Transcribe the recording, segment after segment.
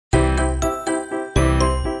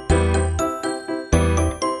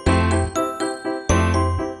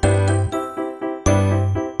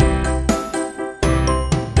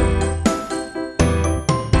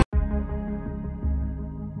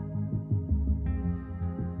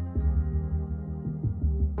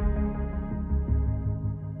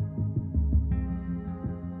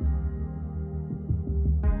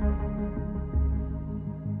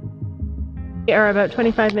We are about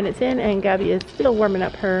 25 minutes in and Gabby is still warming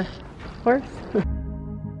up her horse.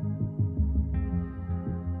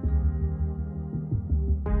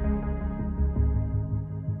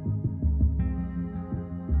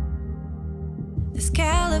 This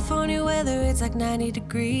California weather, it's like 90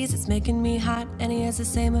 degrees. It's making me hot and he has the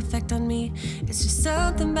same effect on me. It's just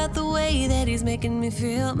something about the way that he's making me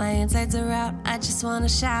feel. My insides are out, I just want to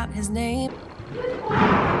shout his name.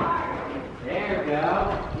 There we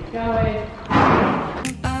go. Keep going.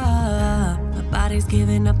 My body's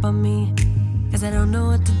giving up on me, cause I don't know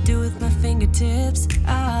what to do with my fingertips.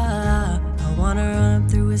 I wanna run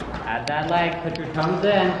through his... Add that leg, put your toes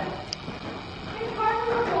in.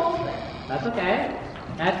 That's okay.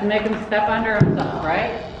 That's to make him step under himself,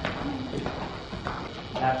 right?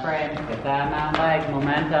 That frame, get that amount of leg,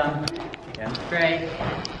 momentum. Get him straight.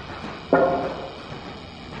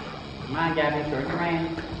 Come on, Gabby, short your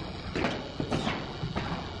reins.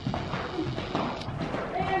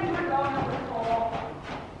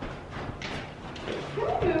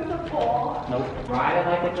 Nope. Ride it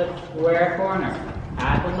like it's a square corner.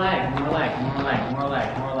 Add the leg, more leg, more leg, more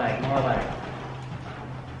leg, more leg, more leg.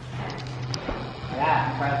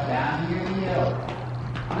 Yeah, press down your heel.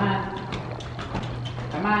 Come on.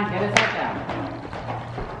 Come on, get his head down.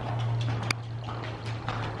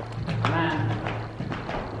 Come on.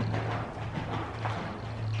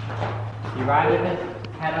 You ride with his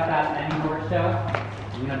head up at any horse show?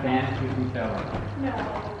 You know dance you can show him. No.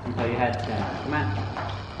 Until your head's down. Come on.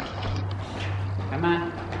 Come on.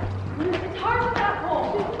 It's hard with that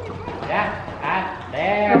pole. Yeah,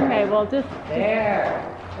 there. Okay, well just...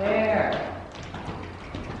 There. There.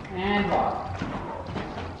 And walk.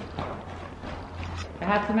 I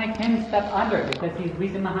have to make him step under because he's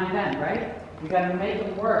weak in the hind end, right? You gotta make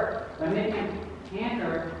him work. By making him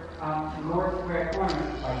canter more square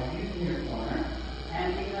corners by using your corner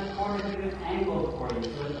and making the corners even angles for you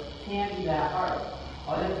so it can't be that hard.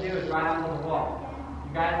 All you have to do is ride onto the wall.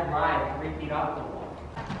 You guys ride 3 feet off the wall.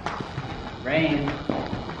 Rein.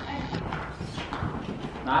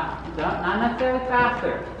 Not necessarily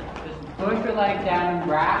faster. Push your leg down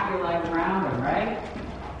and wrap your leg around him, right?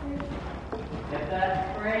 Get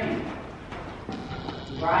that frame.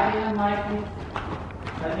 Riding him like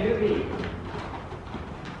a newbie.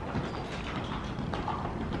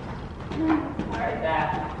 Alright, Dad.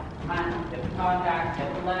 Come on, get the contact,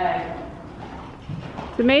 get the leg.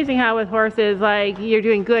 It's amazing how with horses, like, you're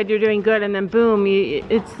doing good, and then boom,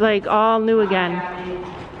 it's like all new again.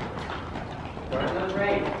 Where's the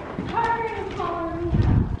rate?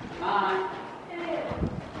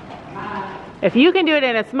 If you can do it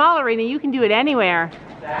in a small arena, you can do it anywhere.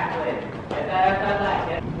 Exactly. Get that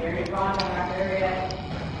outside leg. Here you go on that area.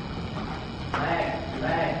 Leg,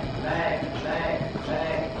 leg, leg, leg,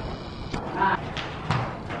 leg. Come on.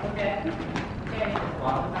 Okay. Okay.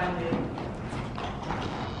 Walk behind you.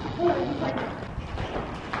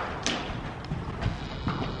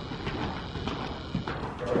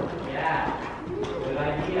 Yeah. Good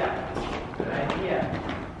idea. Good idea.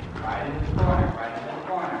 Right in this corner. Right in this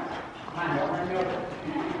corner. Come on, don't run me over.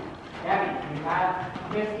 Gabby, you have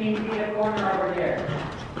 15 feet of corner over here.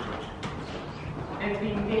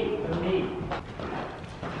 15 feet with me.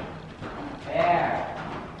 There.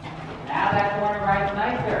 Now that corner rides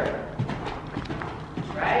nicer.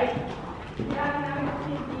 Right?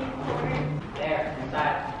 There,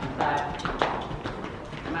 inside, inside.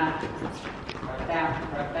 Come on. Press down,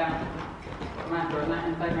 press down. Come on, throw that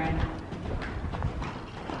inside range.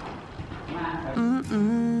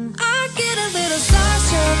 I get a little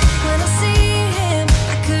starstruck when I see him.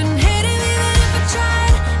 I couldn't hate him even if I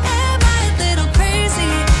tried. Am I a little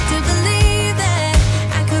crazy to believe that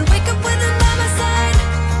I could wake up with him by my side?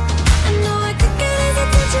 I know I could get his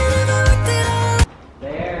attention if I worked it all.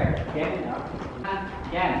 There, get it up.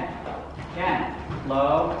 Again, again.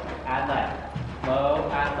 Slow, add leg. Slow,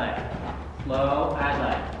 add leg. Slow, add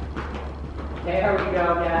leg. There we go,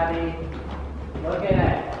 Gabby. Look at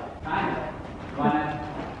it. Kind of. Want to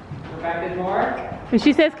perfect it more? When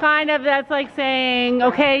she says kind of, that's like saying,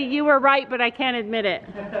 okay, you were right, but I can't admit it.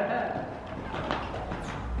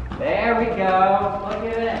 There we go. Look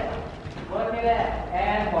at it. Look at it.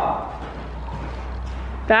 And walk.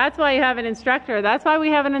 That's why you have an instructor. That's why we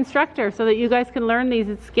have an instructor, so that you guys can learn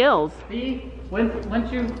these skills. See,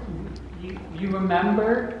 once you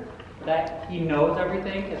remember that he knows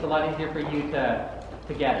everything, it's a lot easier for you to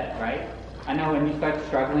get it, right? I know when you start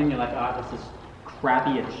struggling, you're like, oh, this is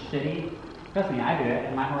crappy, it's shitty. Trust me, I do it,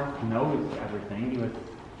 and my horse knows everything. He was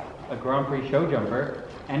a Grand Prix show jumper,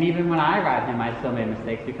 and even when I ride him, I still make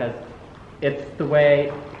mistakes because it's the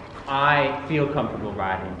way I feel comfortable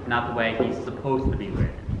riding, not the way he's supposed to be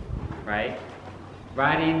ridden, right?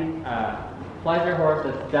 riding a pleasure horse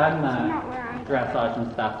that's done the dressage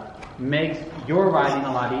and stuff makes your riding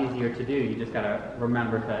a lot easier to do. You just gotta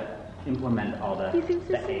remember to implement all the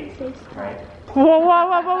aids, right?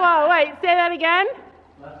 Whoa, wait, say that again?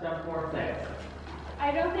 Let's jump 4-6.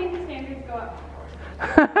 I don't think the standards go up.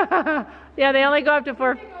 Yeah, they only go up to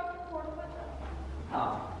 4. They go up to 4 foot though.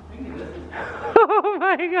 Oh, we can do this. Oh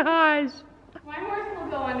my gosh. My horse will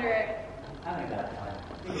go under it. I think that's fine.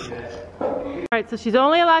 We can do it. All right, so she's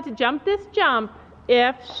only allowed to jump this jump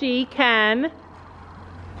if she can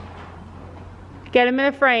get him in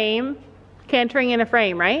a frame, cantering in a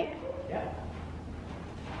frame, right? Yeah.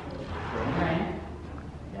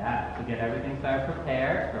 Yeah, so get everything started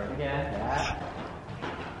prepared. Start again. Yeah.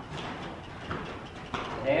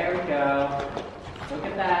 There we go. Look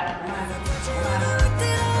at that. Come on.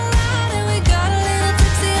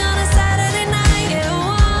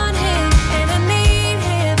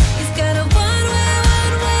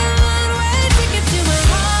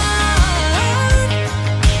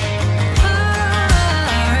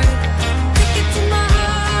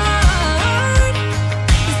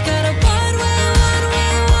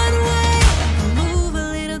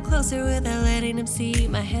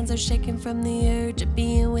 My hands are shaking from the urge of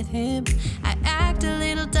being with him. I act a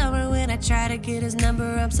little dumber when I try to get his number.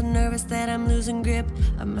 I'm so nervous that I'm losing grip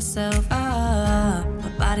of myself. My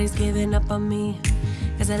body's giving up on me,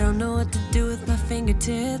 cause I don't know what to do with my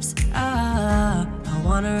fingertips. I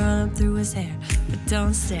wanna run up through his hair, but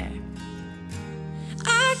don't stare.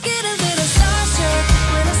 I get a little starstruck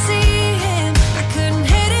when I see him. I couldn't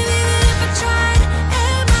hit him even if I tried.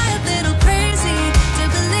 Am I a little crazy to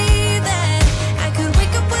believe that I could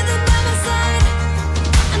wake up with him by my side?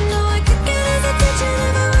 I know I could get his attention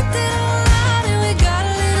if I worked it all out. And we got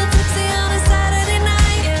a little tipsy on a Saturday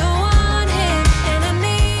night. Yeah, I want him and I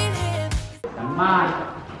need him. Come on.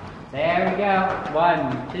 There we go.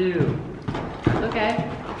 1, 2. That's okay.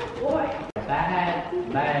 Boy. That head.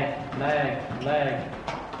 Leg.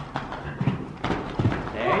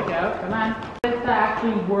 There you go. Come on. This to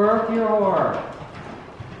actually work your horse.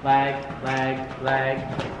 Leg.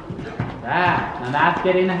 That. Now that's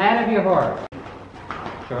getting ahead of your horse.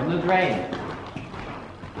 Shorten those reins.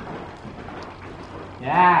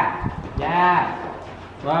 Yeah.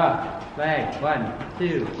 Look. Leg. 1,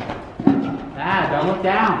 2. Ah, don't look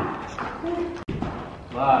down.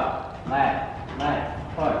 Look. Leg.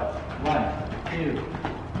 Foot. 1, 2.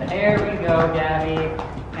 There we go, Gabby.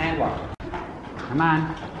 And walk. Come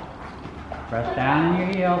on. Press down in your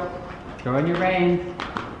heels. Shorten your reins.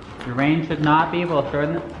 Your reins should not be able to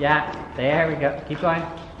shorten the... Yeah, there we go. Keep going.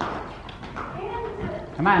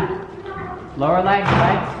 Come on. Lower legs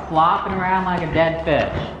flopping around like a dead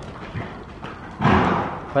fish.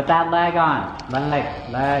 Put that leg on. Leg.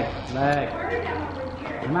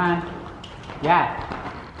 Come on. Yeah.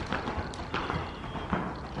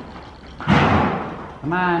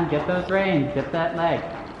 Come on, get those reins, get that leg.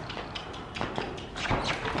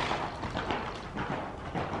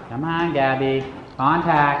 Come on, Gabby.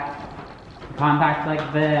 Contact. Contact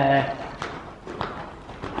like this.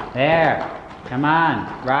 There. Come on.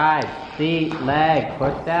 Ride. Seat. Leg.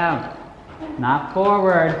 Push down. Not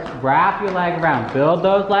forward. Wrap your leg around. Build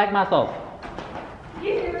those leg muscles.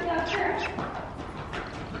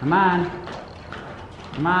 Come on.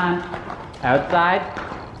 Outside.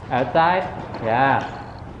 Yeah.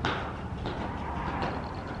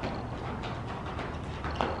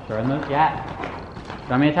 Shorten those. Yeah.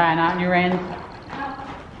 Want me to tie a knot in your reins?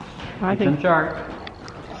 Keep them short.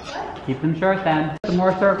 Keep them short then. Some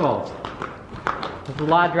more circles. This is a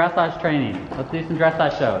lot of dressage training. Let's do some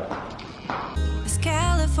dressage shows. It's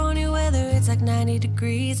California weather, it's like 90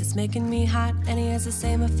 degrees. It's making me hot and he has the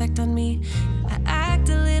same effect on me. I act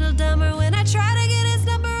a little dumber when I try to get his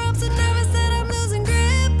number. I'm so nervous that I'm losing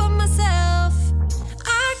grip on myself.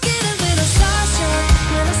 I get a little starstruck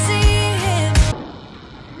when I see him.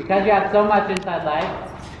 Because you have so much inside leg,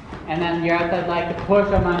 and then your outside leg to push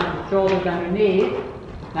them on the shoulders underneath,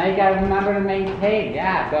 now you gotta remember to maintain.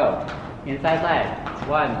 Yeah, go. Inside leg.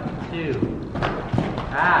 1, 2.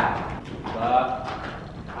 Look.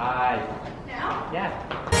 Eyes. Now? Yeah.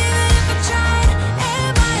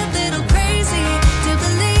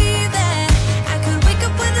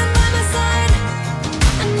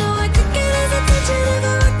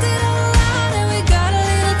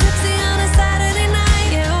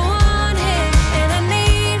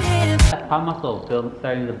 Palm muscle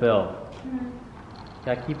starting to build.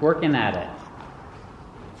 Gotta keep working at it.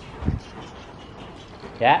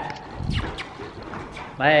 Yeah.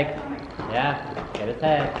 Leg. Yeah. Get his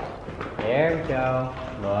head. There we go.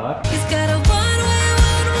 Look. He's got a one-way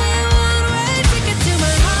ticket to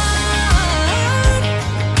my heart.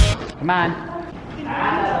 Come on.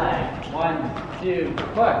 Adeline. 1, 2,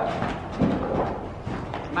 push.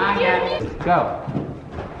 Come on, guys. Go.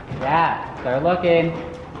 Yeah, start looking.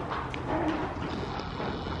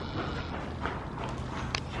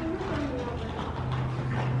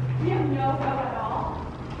 You have no go at all.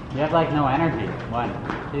 You have like no energy. 1,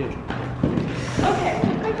 2. Okay.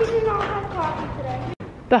 I did not have coffee today.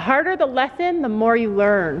 The harder the lesson, the more you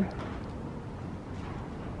learn.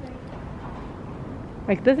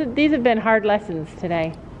 Like these have been hard lessons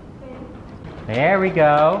today. There we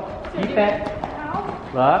go. Keep it. Now,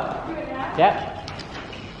 Look. do it now. Yep.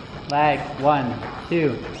 Leg. 1,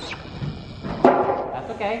 2.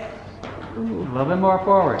 That's okay. A little bit more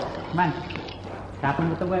forward. Come on. Tap him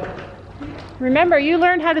with the whip. Remember, you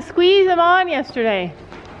learned how to squeeze them on yesterday.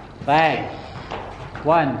 Leg.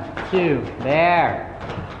 1, 2. There.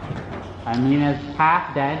 I mean, it's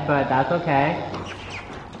half dead, but that's okay.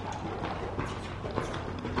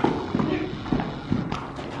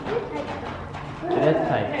 It is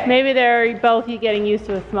tight. Maybe they're both getting used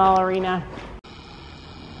to a small arena.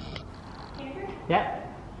 Yep.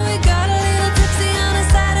 We got a little tipsy on a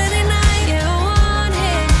Saturday night. Yeah, I want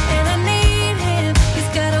him and I need him. He's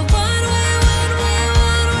got a one-way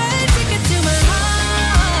ticket to my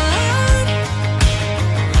heart.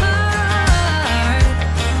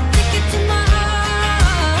 Ticket to my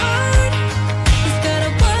heart. He's got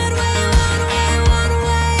a one-way.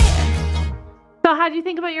 So how do you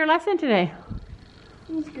think about your lesson today?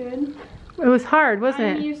 It was good. It was hard, I'm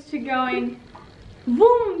wasn't it? used to going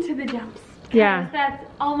boom to the jumps. Yeah. That's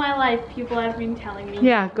all my life people have been telling me.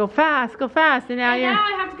 Yeah, go fast, and now And you're. now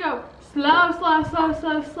I have to go slow, slow, slow,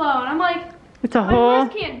 slow, slow. And I'm like, It's a my whole.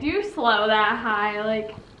 horse can't do slow that high.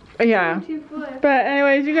 Like, Yeah. I'm too foot. But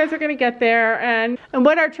anyways, you guys are gonna get there, and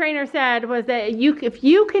what our trainer said was that if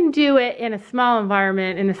you can do it in a small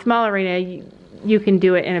environment, in a small arena, you can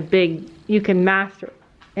do it in a big. You can master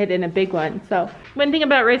it in a big one. So one thing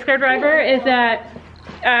about race car driver is that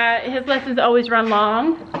his lessons always run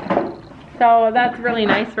long. So that's really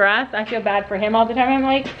nice for us. I feel bad for him all the time. I'm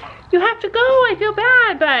like, you have to go. I feel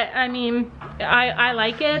bad, but I mean, I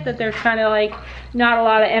like it that there's kind of like not a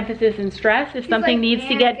lot of emphasis and stress. If something like, needs to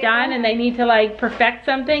 "Man, get get done on." and they need to like perfect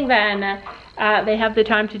something, then they have the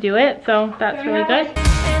time to do it. So that's really good.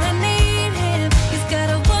 And I need him. He's got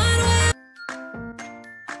a one-way.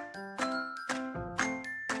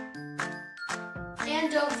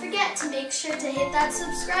 And don't forget to make sure to hit that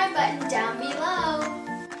subscribe button down below.